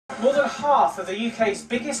More than half of the UK's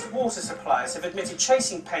biggest water suppliers have admitted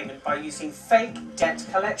chasing payment by using fake debt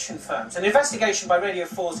collection firms. An investigation by Radio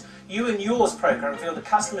 4's You and Yours programme revealed that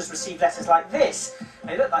customers receive letters like this.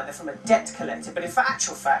 They look like they're from a debt collector, but in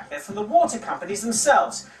actual fact they're from the water companies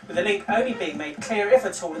themselves, with the link only being made clear, if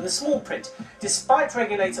at all, in the small print. Despite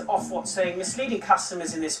regulator Ofwat saying misleading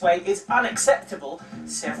customers in this way is unacceptable,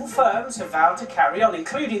 several firms have vowed to carry on,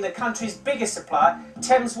 including the country's biggest supplier,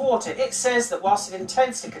 Thames Water. It says that whilst it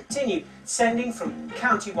intends to continue sending from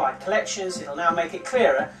county-wide collections, it'll now make it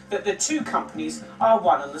clearer that the two companies are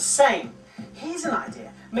one and the same. Here's an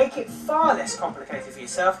idea. Make it far less complicated for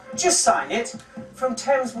yourself. Just sign it from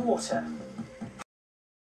Thames Water.